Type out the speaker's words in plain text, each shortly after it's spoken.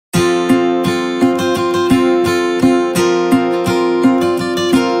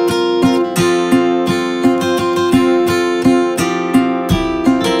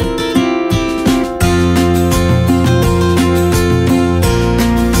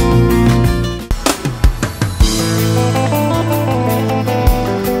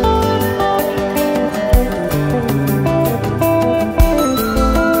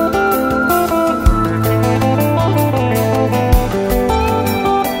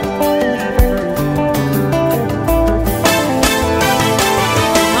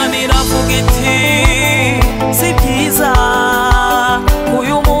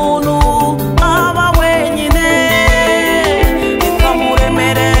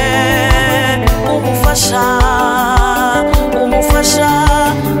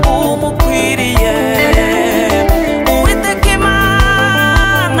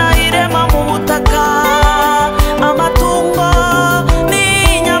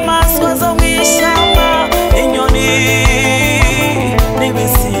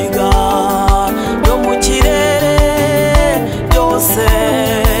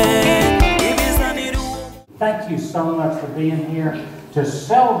to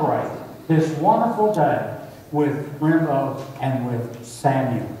celebrate this wonderful day with Rimbo and with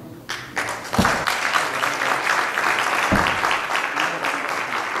Samuel.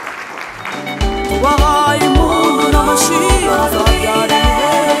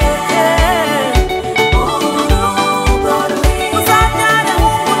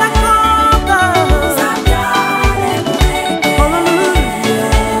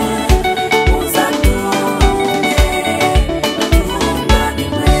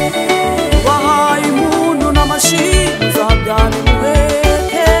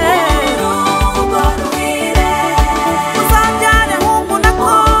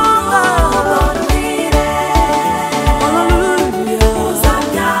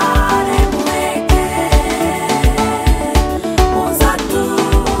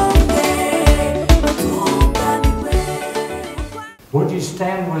 Would you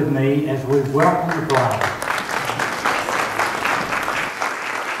stand with me as we welcome the bride?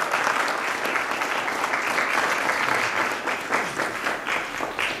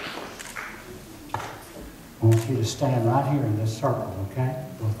 I want you to stand right here in this circle, okay?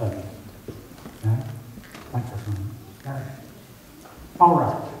 Both of you. Okay? Microphone. All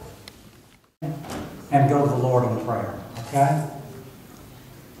right. And go to the Lord in prayer, okay?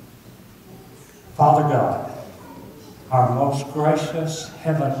 Father God, our most gracious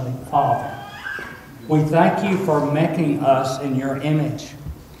Heavenly Father, we thank you for making us in your image.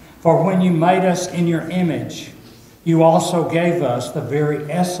 For when you made us in your image, you also gave us the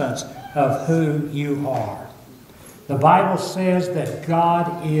very essence of who you are. The Bible says that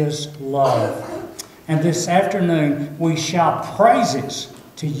God is love. And this afternoon, we shout praises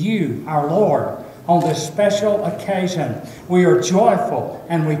to you, our Lord, on this special occasion. We are joyful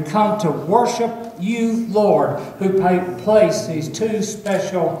and we come to worship you, Lord, who placed these two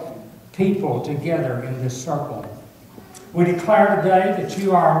special people together in this circle. We declare today that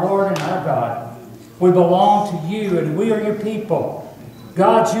you are our Lord and our God. We belong to you and we are your people.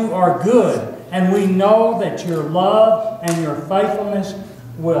 God, you are good, and we know that your love and your faithfulness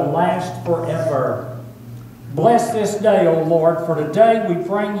will last forever. Bless this day, O Lord, for today we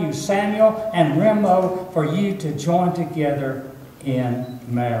bring you Samuel and Rimbo for you to join together in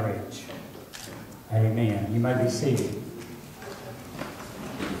marriage. Amen. You may be seated.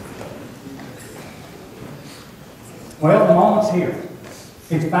 Well, the moment's here.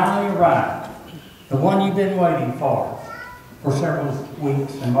 It's finally arrived. The one you've been waiting for several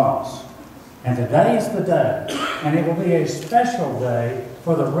weeks and months. And today is the day. And it will be a special day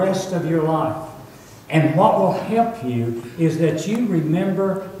for the rest of your life. And what will help you is that you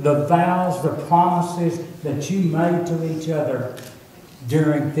remember the vows, the promises that you made to each other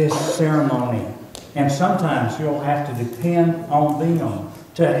during this ceremony. And sometimes you'll have to depend on them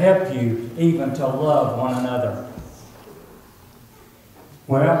to help you even to love one another.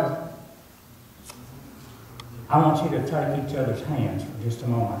 Well, I want you to take each other's hands for just a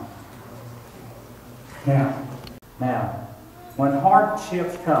moment. Now, when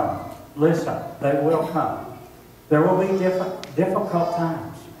hardships come, listen, they will come. There will be difficult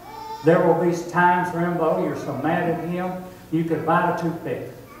times. There will be times, Rimbo, you're so mad at him, you could bite a toothpick.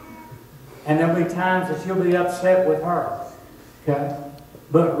 And there'll be times that you'll be upset with her. Okay?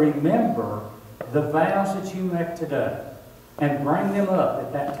 But remember the vows that you make today and bring them up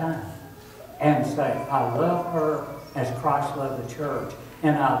at that time. And say, I love her as Christ loved the church.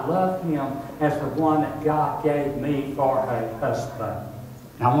 And I love him as the one that God gave me for a husband.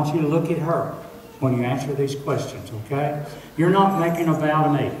 Now I want you to look at her when you answer these questions, okay? You're not making a vow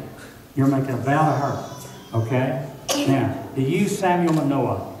to me. You're making a vow to her, okay? Now, do you, Samuel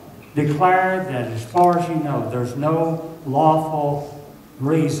Manoah, declare that as far as you know, there's no lawful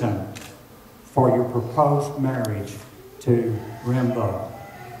reason for your proposed marriage to Rimbo?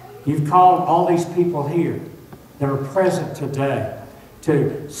 You've called all these people here that are present today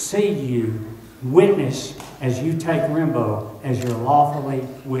to see you witness as you take Rimbo as your lawfully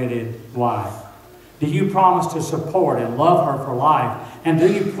wedded wife. Do you promise to support and love her for life? And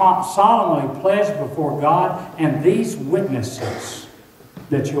do you solemnly pledge before God and these witnesses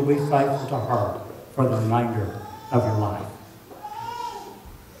that you'll be faithful to her for the remainder of your life?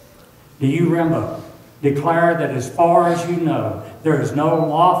 Do you, Rimbo, declare that as far as you know, there is no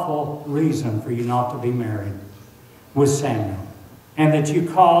lawful reason for you not to be married with Samuel? And that you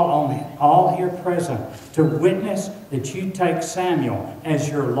call on all here present to witness that you take Samuel as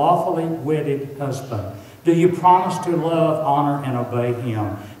your lawfully wedded husband? Do you promise to love, honor, and obey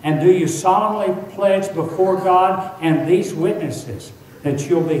him? And do you solemnly pledge before God and these witnesses that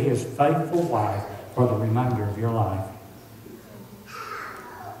you'll be his faithful wife for the remainder of your life?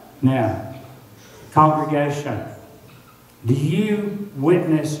 Now, congregation, Do you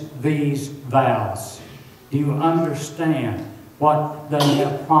witness these vows? Do you understand what they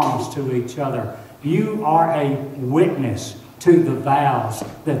have promised to each other? You are a witness to the vows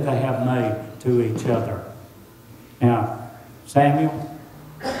that they have made to each other. Now, Samuel,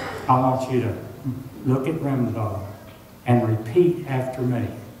 I want you to look at Rimbaud and repeat after me.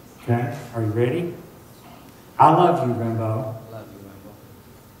 Okay? Are you ready? I love you, Rimbaud.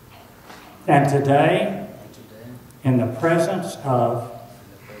 And today, in the presence of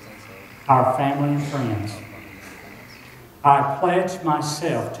our family and friends, I pledge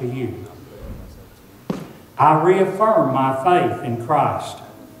myself to you. I reaffirm my faith in Christ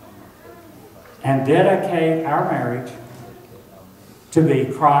and dedicate our marriage to be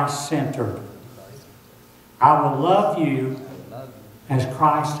Christ-centered. I will love you as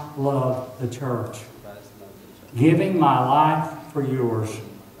Christ loved the church, giving my life for yours.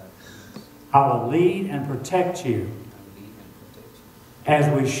 I will lead and protect you as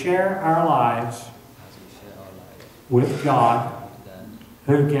we share our lives with God,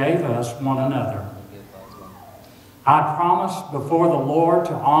 who gave us one another. I promise before the Lord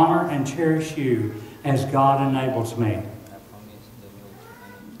to honor and cherish you as God enables me.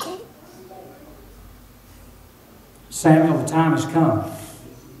 Samuel, the time has come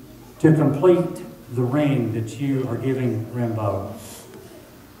to complete the ring that you are giving Rimbaud.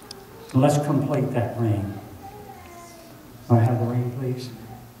 Let's complete that ring. Can I have the ring, please?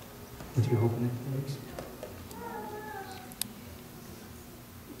 Would you open it, please?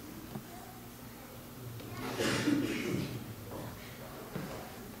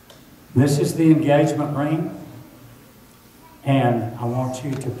 This is the engagement ring, and I want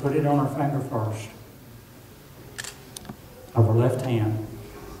you to put it on her finger first, of her left hand.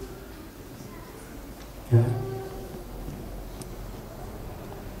 Okay.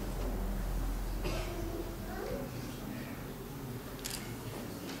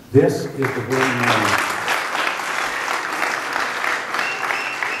 This is the wedding ring.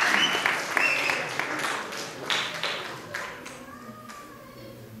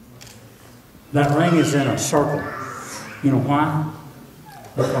 That ring is in a circle. You know why?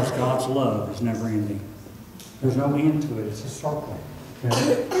 Because God's love is never ending. There's no end to it. It's a circle.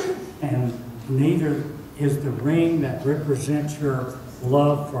 Okay? And neither is the ring that represents your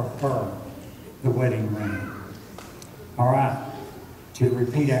love for her the wedding ring. All right. To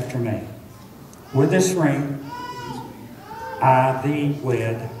repeat after me. With this ring, I thee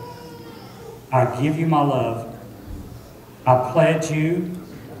wed. I give you my love. I pledge you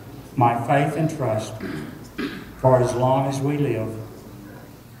my faith and trust for as long as we live.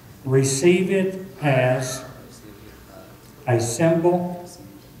 Receive it as a symbol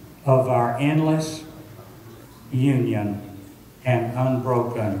of our endless union and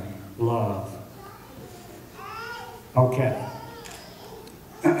unbroken love. Okay.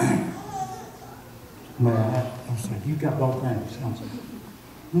 Well, I said, you got both rings, don't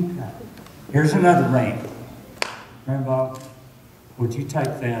you? Okay. Here's another ring. Rimbaud, would you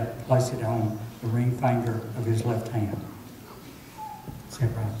take that, place it on the ring finger of his left hand? Sit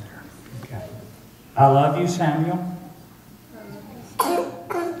right there. Okay. I love you, Samuel.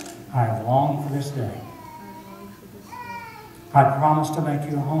 I have longed for this day. I promise to make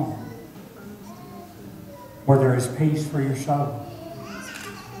you a home where there is peace for your soul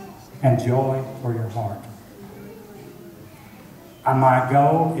and joy for your heart. And my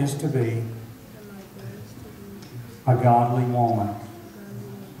goal is to be a godly woman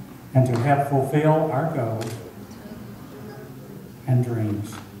and to help fulfill our goals and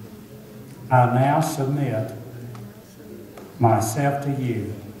dreams. I now submit myself to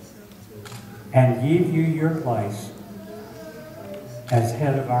you and give you your place as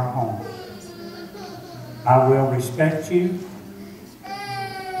head of our home. I will respect you,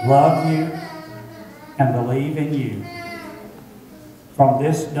 love you, and believe in you. From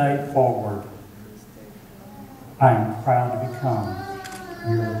this day forward, I am proud to become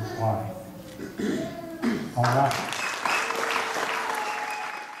your wife. All right.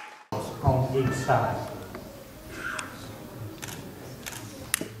 On each side.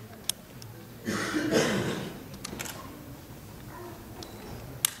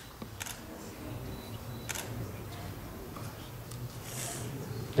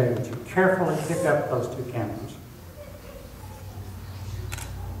 Okay, would you carefully pick up those two candles?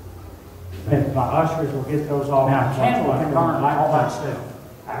 And my ushers will get those off. Now, a candle can burn all by itself.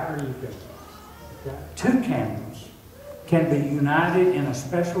 However you go. Two candles can be united in a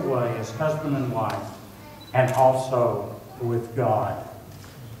special way as husband and wife, and also with God.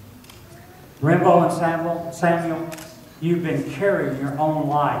 Rimbaud and Samuel, you've been carrying your own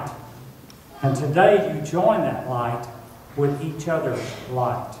light. And today you join that light with each other's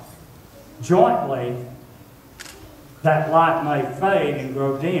light. Jointly, that light may fade and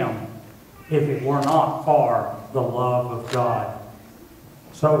grow dim if it were not for the love of God.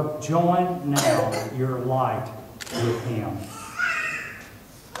 So join now your light with Him.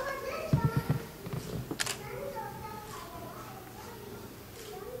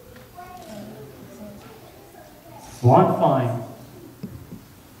 One flame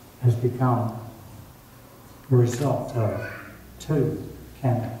has become the result of two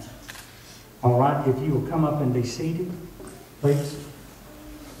candles. All right, if you will come up and be seated, please.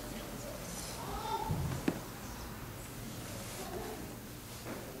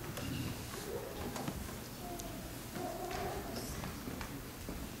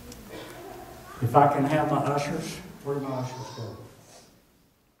 If I can have my ushers, where do my ushers go?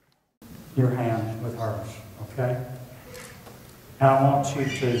 Your hand with hers, okay? And I want you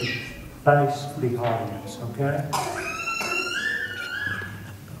to face the audience, okay?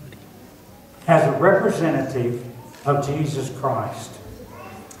 As a representative of Jesus Christ,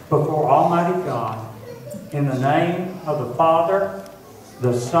 before Almighty God, in the name of the Father,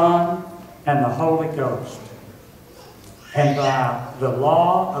 the Son, and the Holy Ghost, and by the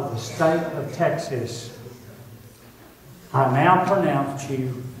law of the state of Texas, I now pronounce you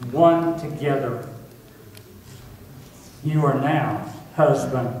one together. You are now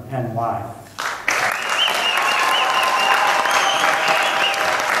husband and wife.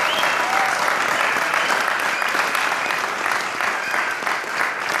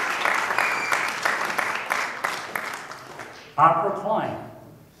 I proclaim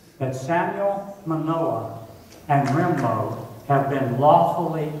that Samuel, Manoah, and Rimlo have been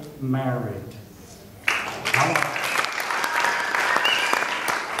lawfully married.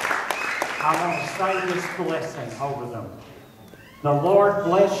 I want to say this blessing over them. The Lord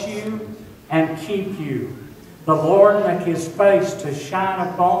bless you and keep you. The Lord make His face to shine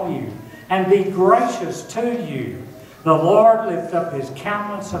upon you and be gracious to you. The Lord lift up His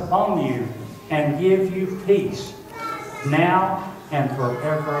countenance upon you and give you peace now and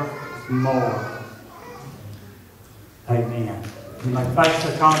forevermore. Amen. You may face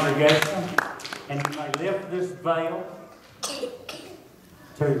the congregation and you may lift this veil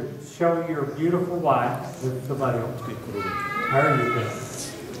to show your beautiful wife. Lift the veil. There you go.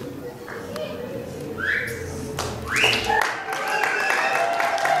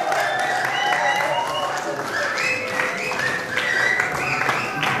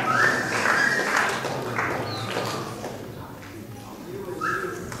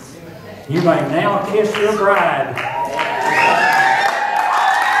 You may now kiss your bride.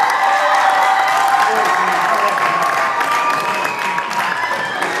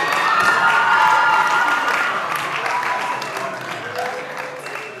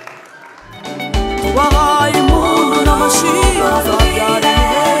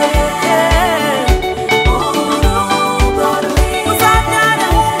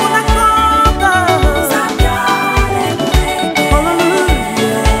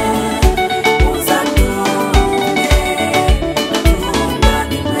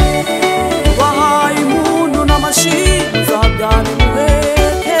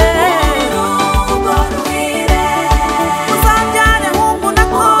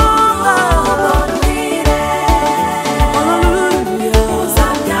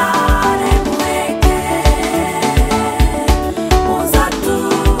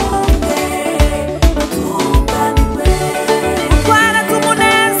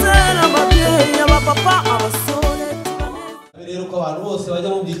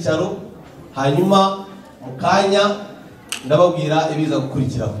 hanyuma mukanya ndababwira ibiza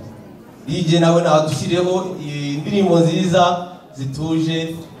gukurikiraho. DJ nawe nadushyireho indirimbo nziza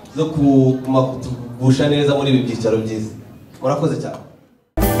zituje zo kugusha neza muri ibi byicaro byiza. Murakoze cyane.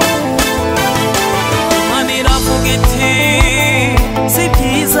 Manira fugiti si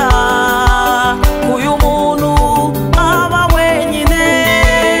byiza uyu muntu aba wenyine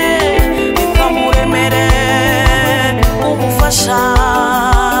bikamuremere umufasha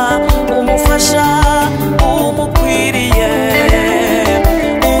umukwiriye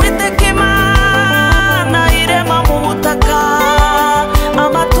Uwiteka Imana irema mu butaka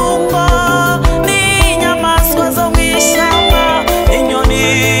amatungo n'inyamaswa zo mu ishyamba inyoni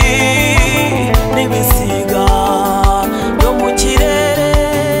n'ibisiga byo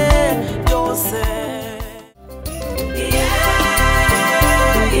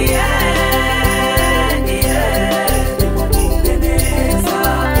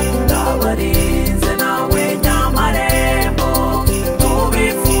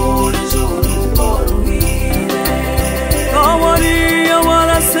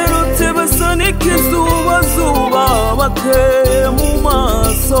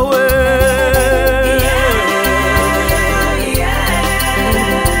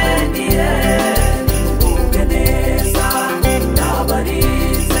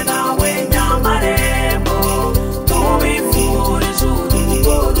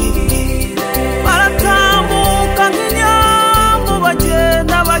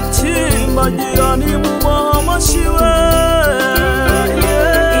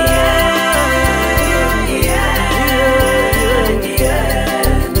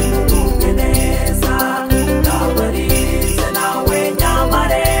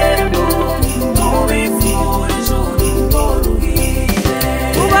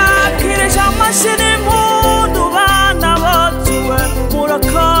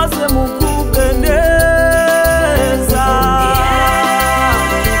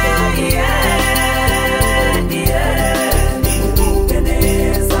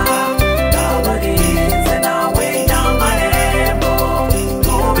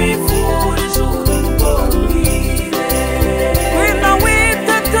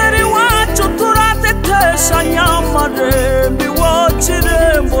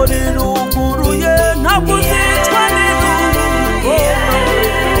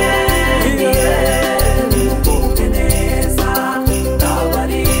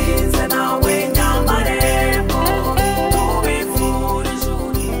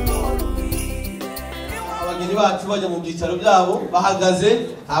byicaro byabo bahagaze,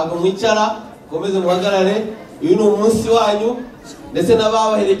 ntabwo mwicara, komeze muhagarare. Uyu ni umunsi wanyu ndetse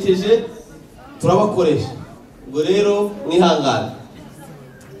n'ababaherekeje turabakoresha. Ubwo rero mwihangane.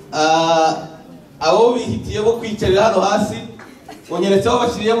 Abo bihitiyemo kwicarira hano hasi, munyeretseho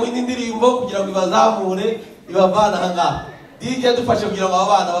bashyiriyemo indi ndirimbo kugira ngo ibazamure ibavana aha ngaha. DJ dufashe kugira ngo aba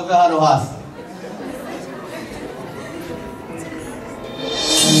bana bave hano hasi.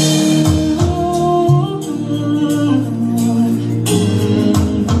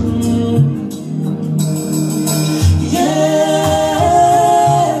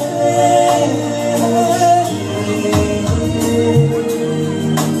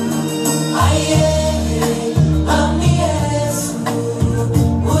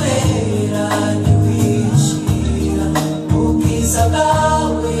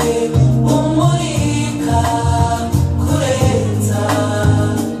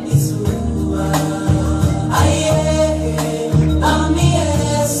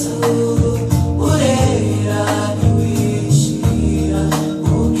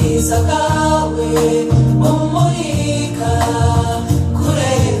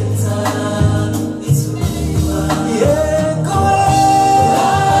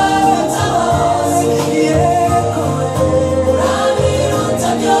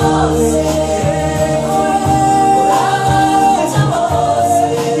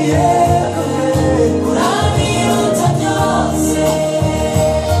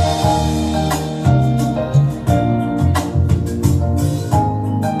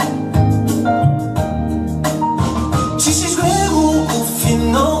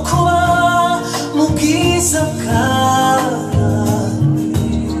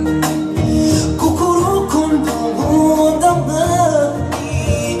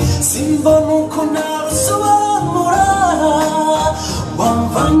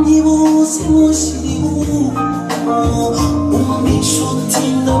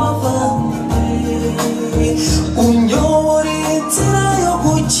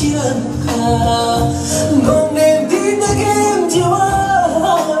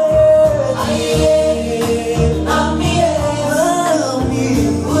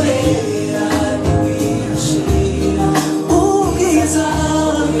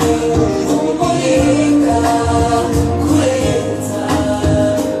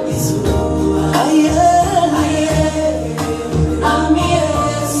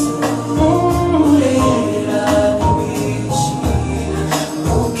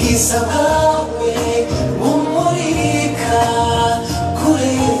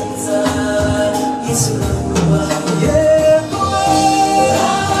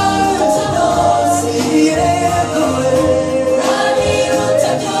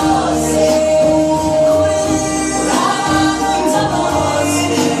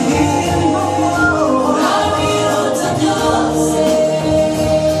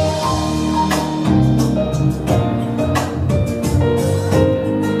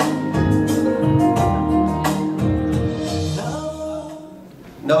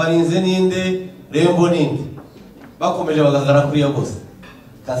 Ndabarinze ninde rembo ninde bakomeje bagagara kuri yagose.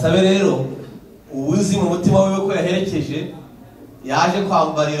 Kasabe rero ubuzi mu mutima wewe ko yaherekeje yaje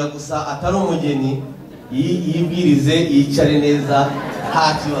kwambarira gusa atari umugeni, yibwirize yicare neza nta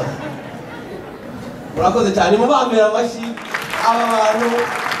kibazo. Murakoze cyane, mubambera amashyi aba bantu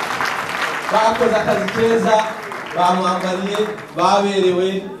bakoze akazi keza, bamwambariye, baberewe.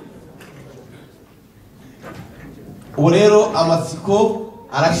 Ubu rero amatsiko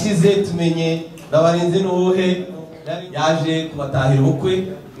arashize, tumenye Ndabarinze n'uwuhe yaje kubatahira ubukwe.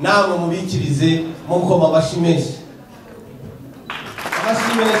 Namwe mubikirize mukoma amashyi menshi,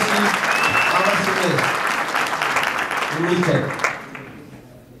 amashyi menshi, amashyi menshi. Nimwicaye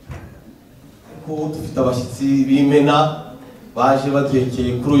ko dufite abashyitsi b'imena baje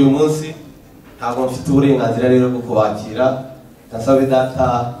baduhekeye kuri uyu munsi, ntabwo mfite uburenganzira rero bwo kubakira. Ndasabe data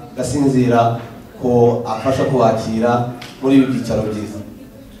Gasinzira ko afasha kubakira muri ibi byicaro byiza.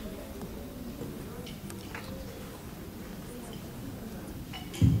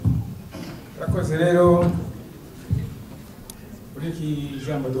 Urakoze rero muri iki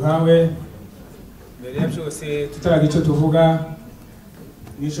jambo duhawe. Mbere ya byose tutaraga icyo tuvuga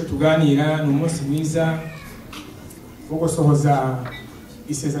n'icyo tuganira, ni umunsi mwiza wo gusohoza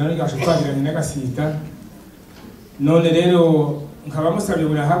isezerano ryacu twagiranye n'Agasita. None rero nkaba musabye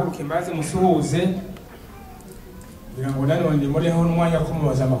murahaguke maze musuhuze kugira ngo nanone mureho n'umwanya wo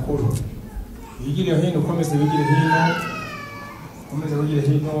kumubaza amakuru. Wigire hino, ukomeze wigire hino, ukomeze wigire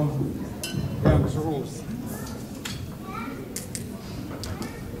hino kugira ngo usuhuze.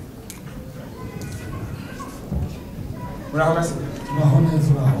 Muraho neza? Muraho neza,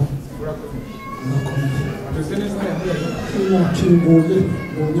 muraho. Urakoze. Ameze neza nakinguye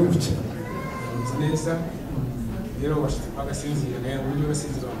mbonye buke neza rero washyize agasinzira nawe uburyo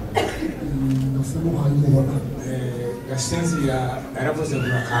basinzira ndasa n'uhaye umubona gasinzira yaravuze ngo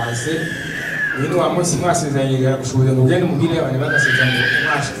urakaze uyu wa munsi mwasezeranye yaragushoboza ngo ugende mubwire abantu bagasezeranye ngo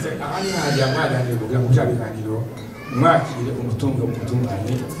mwashize aha ni hajya mwaganira kugira ngo bya biganiro mwakire umutungo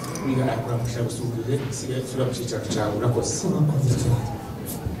mutunganye wiga akora mushaka gusubire sigaye sura mu cyicaro cyawe urakoze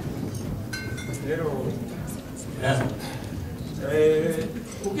rero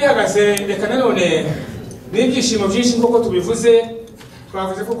ubwihagaze reka nanone n'ibyishimo byinshi nk'uko tubivuze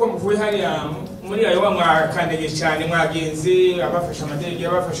twavuze kuko muvuye hariya muri ayo mwakandagiye cyane mwagenzi abafasha amadege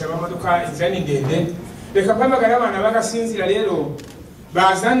abafasha amamodoka inzira ni ndende reka mpamagara abana bagasinzira rero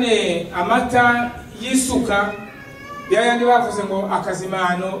bazane amata y'isuka yayandi bavuze ngo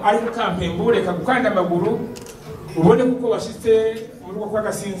akazimano ariko kampembure kagukanda amaguru ubone kuko washitse mu rugo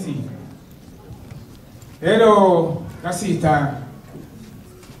kw'agasinzira rero gasita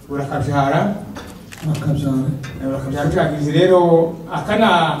urakabyara urakabyara rero akana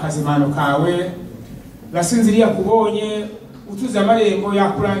akazimano kawe gasinziriya kubonye utuze amarembo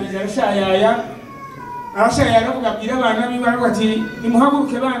yakurangije arashayaya no kugabwira abana b'ibana ati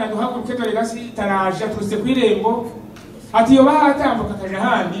nimuhaguruke bana duhaguruke dore gasita araje turutse ku irembo ati yo bahatambuka akaje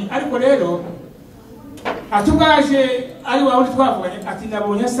ahandi ariko rero atubwaje ari wawe twavuganye ati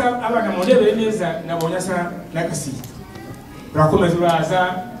nabonye asa abana mu ndebere neza nabonye asa n'agasita urakomeza uraza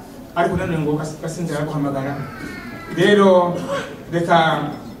ariko nanone ngo gasinzira guhamagara rero reka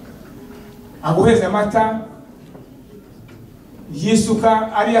aguheza amata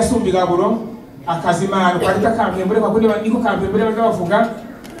yisuka ari yasumbi gaburo akazimana kwarita kampembure kwa kundi niko kampembure bavuga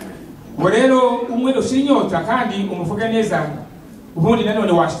ngo rero umwe ushira inyota kandi umuvuga neza ubundi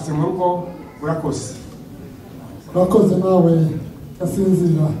nanone washitse mu rugo urakoze nawe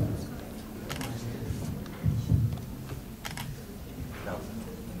gasinzira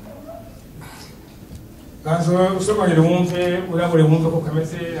Ganzo usomanye wumve urabure wumve ko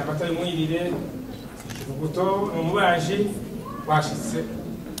kameze amata y'umwirire ikivuguto umubaji washitse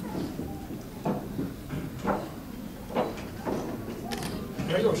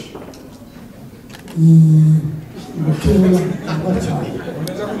Yayoshe mukera abacha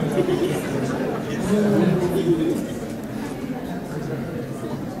komeza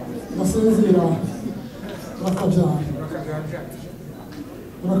gasinzira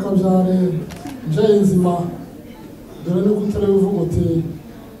urakabyare njaye nzima dore no gutera bivuga uti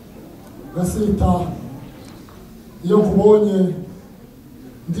gasita iyo kubonye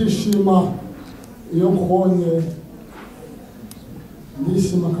ndishima iyo kubonye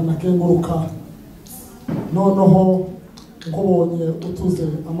ndishima kanakenguruka noneho nkubonye utuze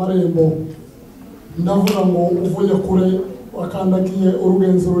amarembo ndavuga ngo uvuye kure wakandagiye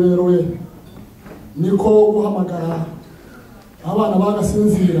urugenzo rurerure niko guhamagara abana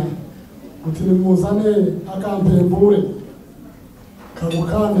bagasinzira uti nimuzane akampembure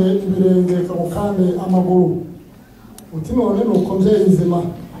kagukande ibirenge kagukande amaguru uti none nuko mbyeyi nzima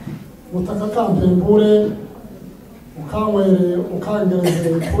utaka kampembure ukanywere ukangereze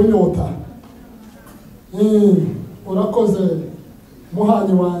kunyota urakoze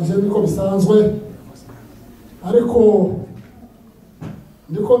muhanyi wanje niko bisanzwe ariko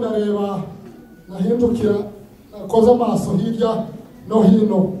ndiko ndareba nahindukira nakoze amaso hirya no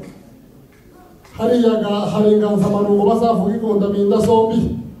hino hariya hari inganzamarungo bazavuga igonda minda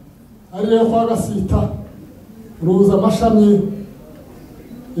zombi ariyo kwa gasita ruza amashami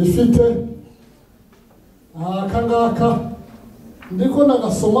ifite akangaka ndiko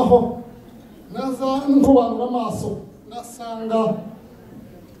nagasomaho naza nkubanura amaso nasanga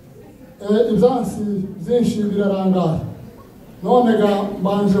ibyansi byinshi birarangaye none ga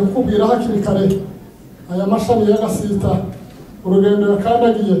mbanje kukubwira hakiri kare aya mashami y'agasita urugendo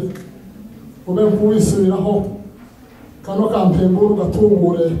yakandagiye ube kuwisubiraho kano kampembura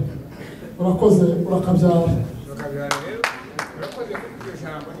ugatungure urakoze urakabyara rero urakoze kugira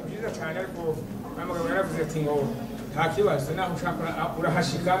ijambo ni byiza cyane ariko amagabo yaravuze ati ngo nta kibazo naho ushaka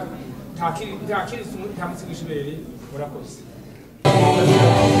urahashika nta musigisha ibere urakoze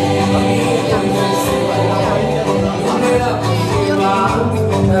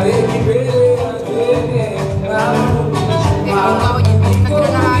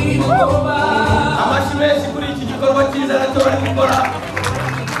amashyi menshi kuri iki gikorwa cyiza nacyo bari gukora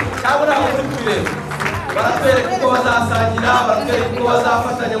cyangwa ntabwo turi kubireba baratwereka uko bazasangira baratwereka uko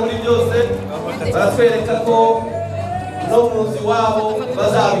bazafatanya muri byose baratwereka ko no mu nzu iwabo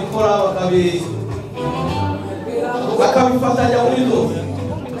bazabikora bakabifatanya muri byose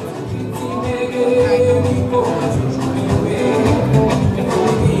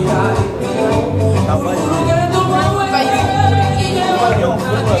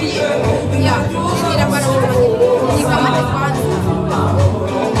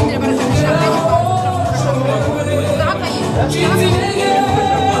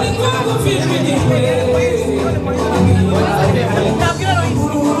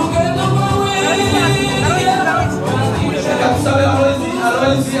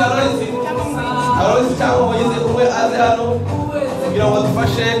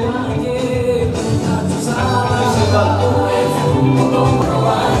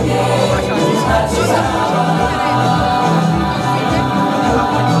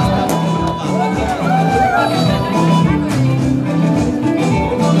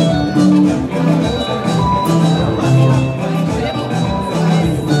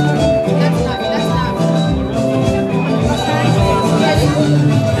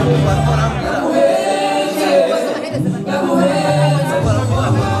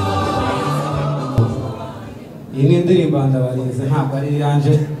ndabarinze ntabwo ari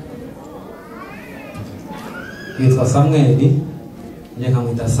yanje yitwa Samuel njye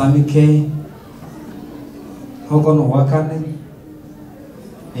nkamwita Sammy K nk'uko ni uwa kane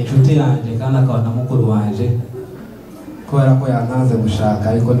inshuti yanjye kandi akaba na mukuru wanje kubera ko yantanze gushaka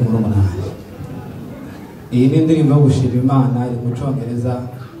ariko ni murumuna wanjye. Iyi ni indirimbo yo gushima Imana iri mu Cyongereza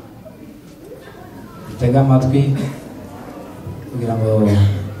tega amatwi kugira ngo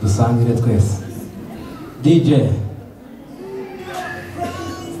dusangire twese. DJ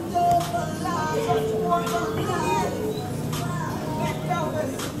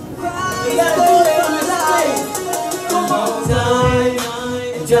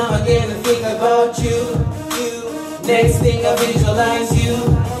Time again to think about you. Next thing I visualize you.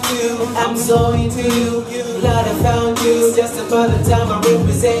 I'm so into you. Glad I found you. Just about the time I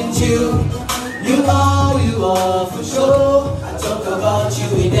represent you. You are for sure. I talk about you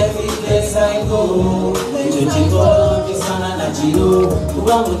in every place I go.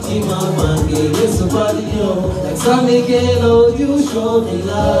 Like Sammy K, you show me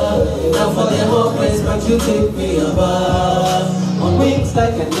love. Now for them all praise, but you take me above. On wings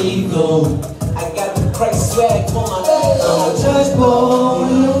like an eagle. I got the Christ swag on my I'm a church boy.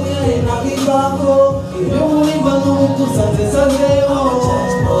 And I be bago. If you only know to Sunday, Sunday, oh,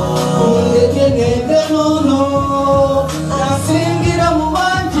 they can't get them, no. I sing it, I'm a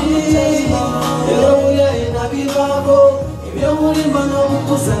manji. And I be bago. If you only know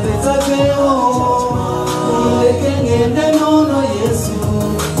to Sunday, Sunday, oh, they can't get them, no, yes,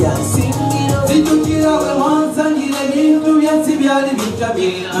 yeah, sing it. Did you hear our once and you let me to your Sibiali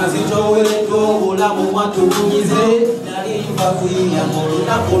Vitamin? As you go, Ulamu want to use it. Nariva, we are more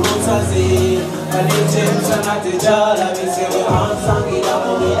than and it takes a night to jar. We say, I'm it up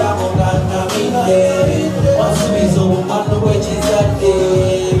on the Amogana. What's the reason? What the way is that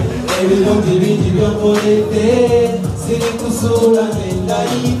day? Every long TV, you go for it there. Silikusura, and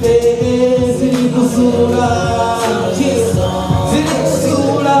Daibe, Silikusura,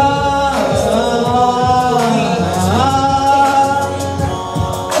 Silikusura.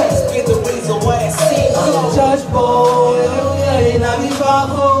 Church boy, and I be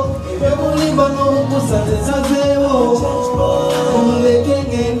bago. If you only know who Sunday Sunday, oh, they can't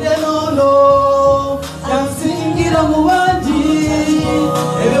get them, no. I'm singing a muaji.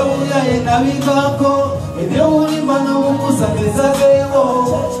 If you only and I be bago. If you only know who Sunday Sunday, oh,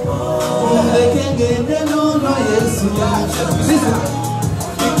 they can't get them, no, yes. Listen.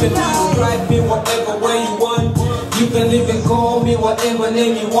 You can describe me whatever way you want. You can even call me whatever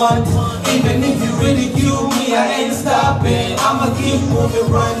name you want. Even if you ridicule me, I ain't stopping. I'ma keep moving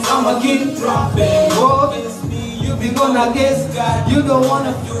rhymes, I'ma keep dropping. Go against me, you be gonna guess God. You don't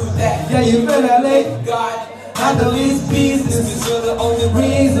wanna do that, yeah, you better let God handle his business. Cause you're the only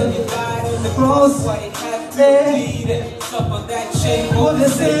reason you died on the cross. Why it had to bleed and suffer that shame for the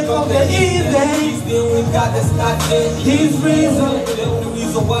sake of the heathen. He's the only God that's not dead. His reason, the only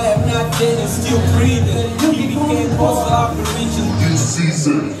reason why I'm not dead and still breathing. He became boss of operation this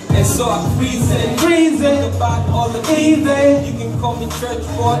season. And so I'm freezing about all the heathen. You can call me church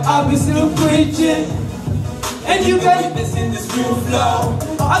boy, I'll be still preaching. And you can witness in this real flow.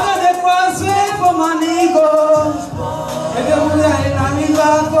 I got the crossway for my ego. And the only I need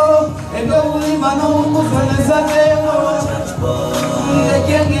bago. And the only man who can say, they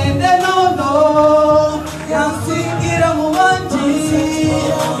can't get them, no. Can't sing it, I'm a manji.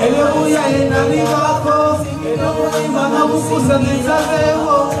 And the only I need bago. And the only man who can say,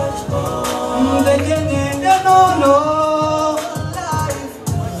 they can't get them, no.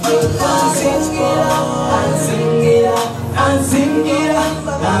 Sing it up, and sing it up, and sing it up,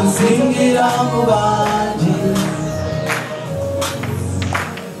 and sing it up, Mubaji.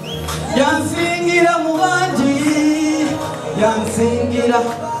 And sing it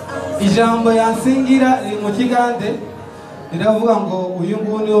ijambo yansingira riri mu kigande riravuga ngo uyu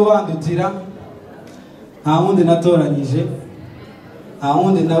nguyu niwo bandutira nta wundi natoranyije nta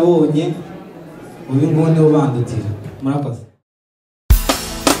wundi nabonye uyu nguyu niwo bandutira murakoze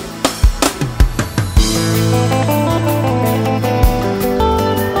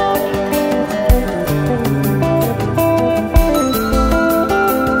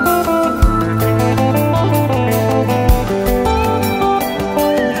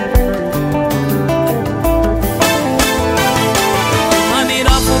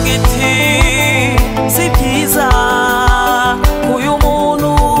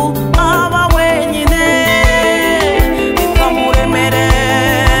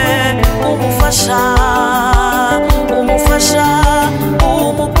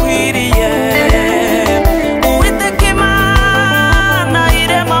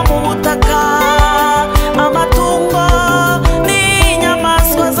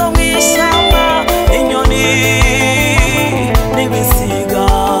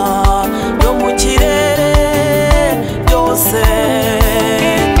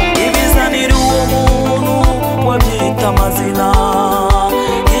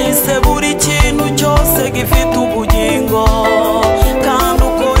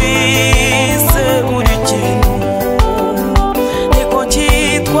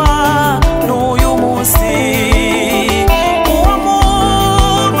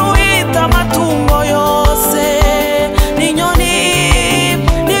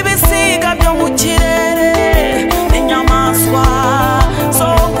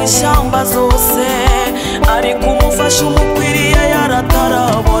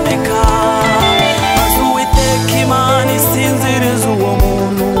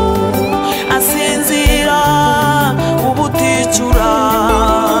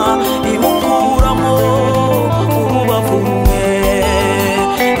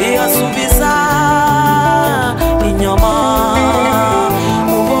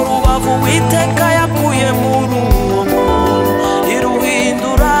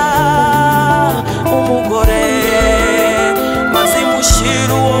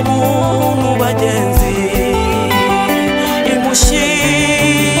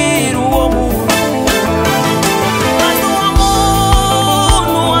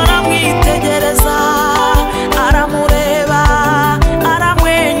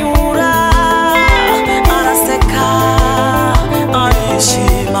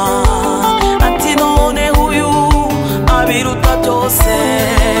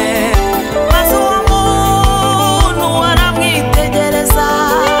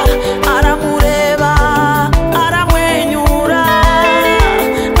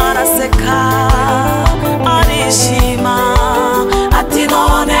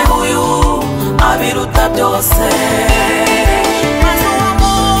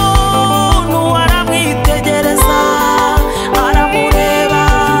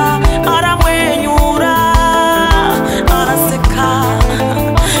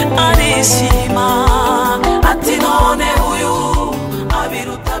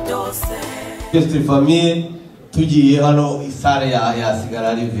Turi famille tugiye hano isare ya sigara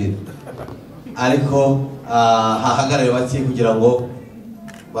rive ariko hahagarare bake kugira ngo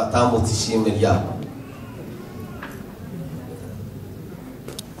batambutse ishimwe ryabo.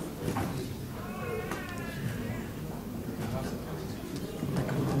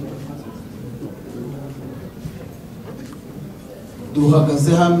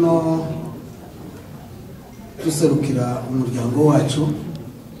 Duhagaze hano duserukira umuryango wacu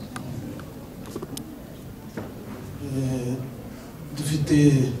dufite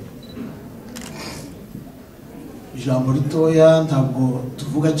ijambo ritoya ntabwo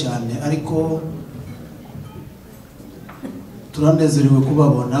tuvuga cyane ariko turanezerewe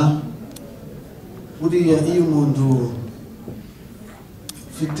kubabona buriya iyo umuntu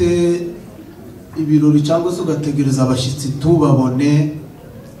ufite ibirori cyangwa se ugategereza abashyitsi tubabone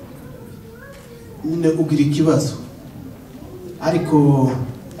nyine ugira ikibazo ariko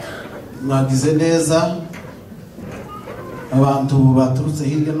mwagize neza abantu baturutse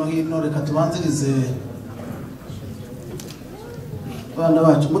hirya no hino reka tubanzirize abana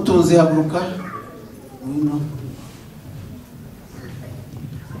bacu mutunzi haguruka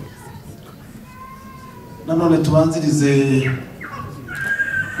nanone tubanzirize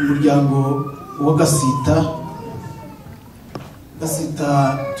umuryango wa Gasita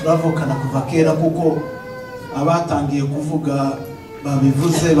turavukana kuva kera kuko abatangiye kuvuga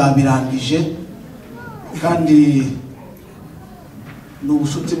babivuze babirangije kandi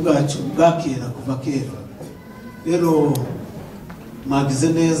n'ubushuti bwacu bwakera kuva kera rero mwagize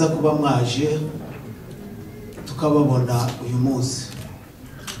neza kuba mwaje tukababona uyu munsi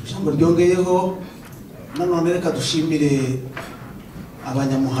ijambo ryongeyeho nanone reka dushimire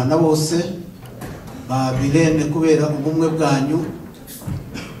abanyamuhana bose ba Birene kubera ubumwe bwanyu.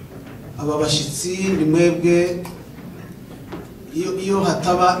 Aba bashyitsi ni mwebwe, iyo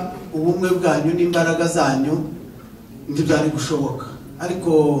hataba ubumwe bwanyu n'imbaraga zanyu ntibyari gushoboka,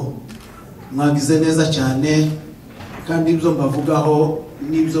 ariko mwagize neza cyane kandi ibyo mbavugaho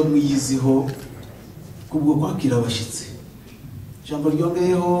n'ibyo mwiyiziho kubwo kwakira abashyitsi. Ijambo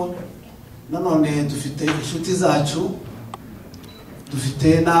ryongeyeho nanone dufite inshuti zacu,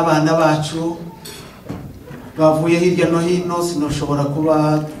 dufite n'abana bacu bavuye hirya no hino, sinoshobora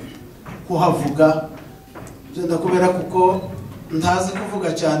kuhavuga byenda kubera kuko ntazi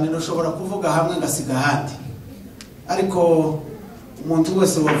kuvuga cyane, nashobora kuvuga hamwe ngasiga ahandi, ariko umuntu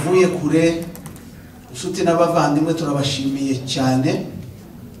wese wavuye kure, inshuti n'abavandimwe turabashimiye cyane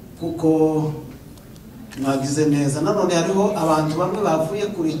kuko mwagize neza. Nanone hariho abantu bamwe bavuye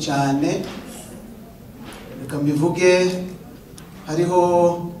kure cyane, reka mbivuge, hariho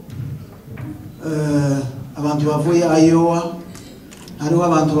abantu bavuye Iowa, hariho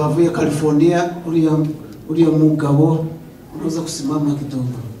abantu bavuye California. Uriya mugabo unoza kusimama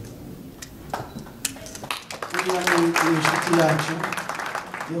kidogo, uriya ni inshuti yacu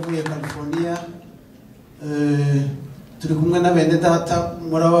yavuye California. Turi kumwe na bene data,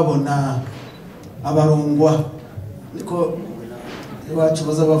 murababona abarungwa niko iwacu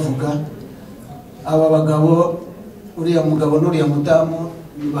baza bavuga. Aba bagabo, uriya mugabo n'uriya mudamu,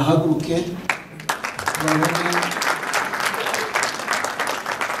 bahaguruke.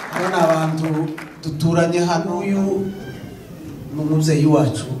 Hano abantu duturanye hano, uyu ni umubyeyi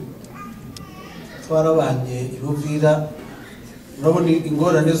wacu, twarabanye Ibuvira. Urabona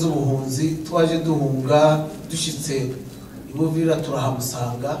ingorane z'ubuhunzi, twaje duhunga, dushyitse Ibuvira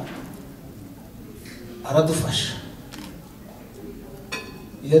turahamusanga, aradufasha.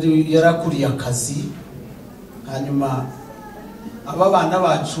 Yarakuriye akazi, hanyuma aba bana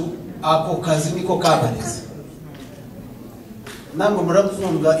bacu ako kazi niko kabareze. Namwe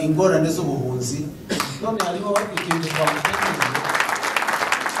murafunga ingorane z'ubuhunzi, none hariho ikintu twamuteguriye.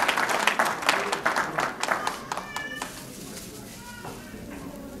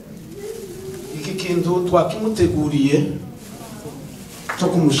 Iki kintu twakimuteguriye cyo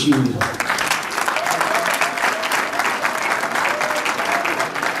kumushimira.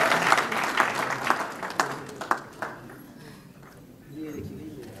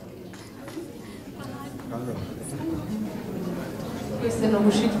 Twese no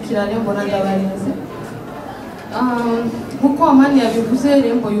gushigikira Rembo na Ndabarinze. Nkuko Amani yabivuze,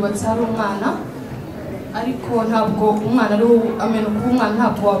 Rembo yubatse hari umwana, ariko ntabwo umwana ari ameno kuba umwana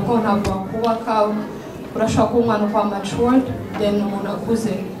ntabwo wakubaka. Urashaka kuba umwana kwa matured, then umuntu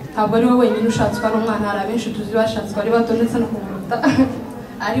akuze. Ntabwo ari we wenyine ushatswe ari umwana, hari abenshi tuzi bashatswe ari bato ndetse no kumuruta,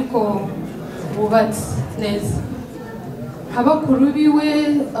 ariko bubatse neza. Abakuru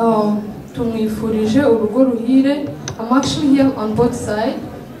biwe tumwifurije urugo ruhire. I'm actually here on both sides.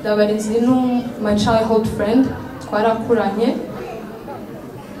 Ndabarinze no my childhood friend, twarakuranye,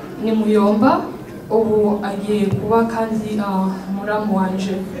 ni muyomba, ubu agiye kuba kandi muramu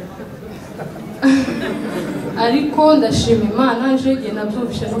wanje. Ariko ndashima Imana, je giye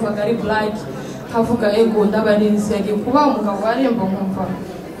nabyumvishe numvaga ari black, nkavuga ego Ndabarinze yagiye kuba umugabo wa Rembo, nkumva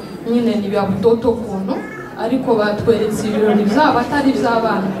nyine ni bya butoto kuntu, ariko batweretse ibirori byabo atari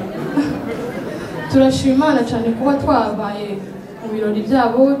iby'abana. Turashima Imana cyane kuba twabaye mu birori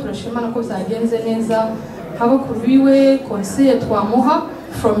byabo, turashima Imana ko byagenze neza. Abakuru biwe conseil twamuha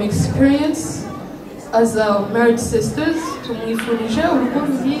from experience as a married sisters, tumwifurije urugo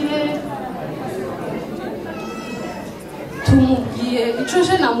ruhire. Tumubwiye icyo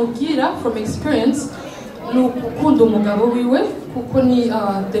je namubwira from experience ni ukukunda umugabo wiwe, kuko ni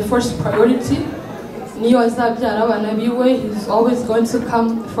the first priority. Niyo azabyara abana biwe, he's always going to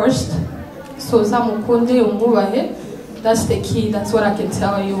come first. So zamukunde umwubahe, that's the key, that's what I can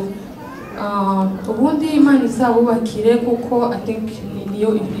tell you. Ubundi Imana izabubakire, kuko I think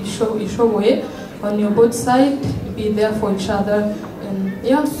niyo ishoboye. On your both side, be there for each other, and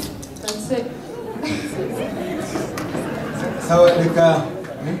yeah, that's it. Sawa, reka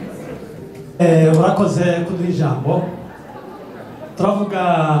urakoze kuduha ijambo.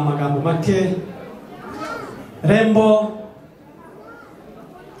 Turavuga amagambo make. Rembo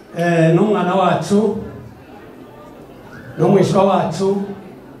n'umwana wacu n'umwishwa wacu,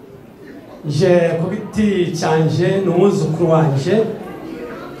 je ku giti cyanje n'umwuzukuru wanje,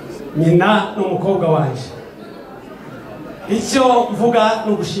 nyina n'umukobwa wanje. Icyo mvuga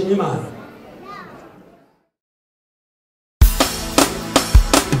ni ugushima Imana.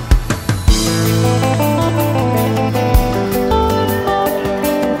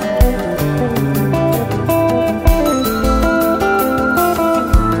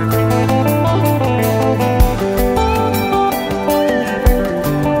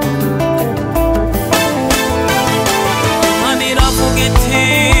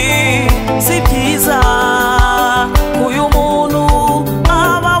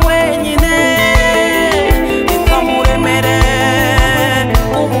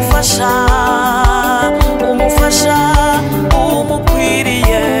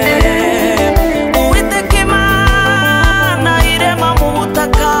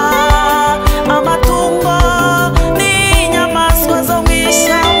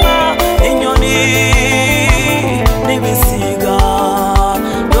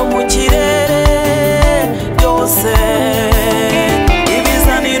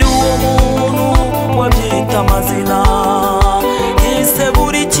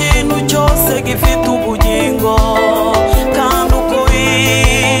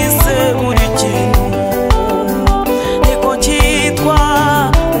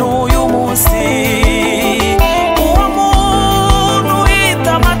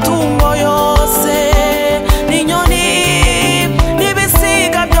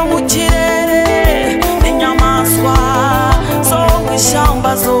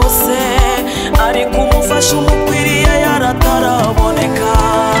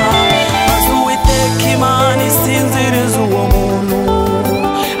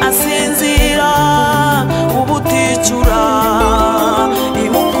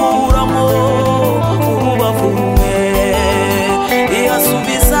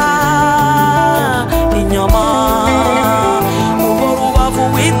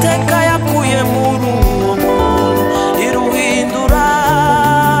 iteka yakuye muri uwo muntu iruhindura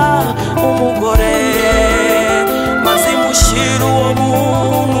umugore maze imushyira uwo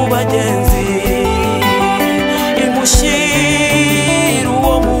muntu bagenzi imushyira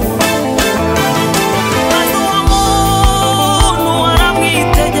uwo muntu maze uwo muntu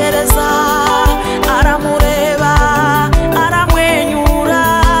aramwitegereza aramureba aramwenyura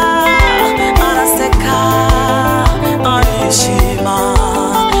araseka arishima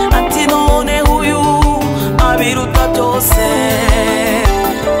ati none uyu abiruta byose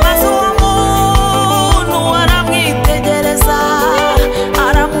maze uwo muntu aramwitegereza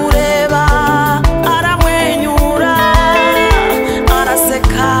aramureba aramwenyura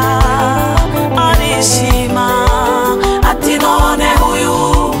araseka arishima ati none uyu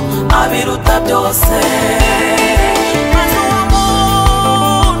abiruta byose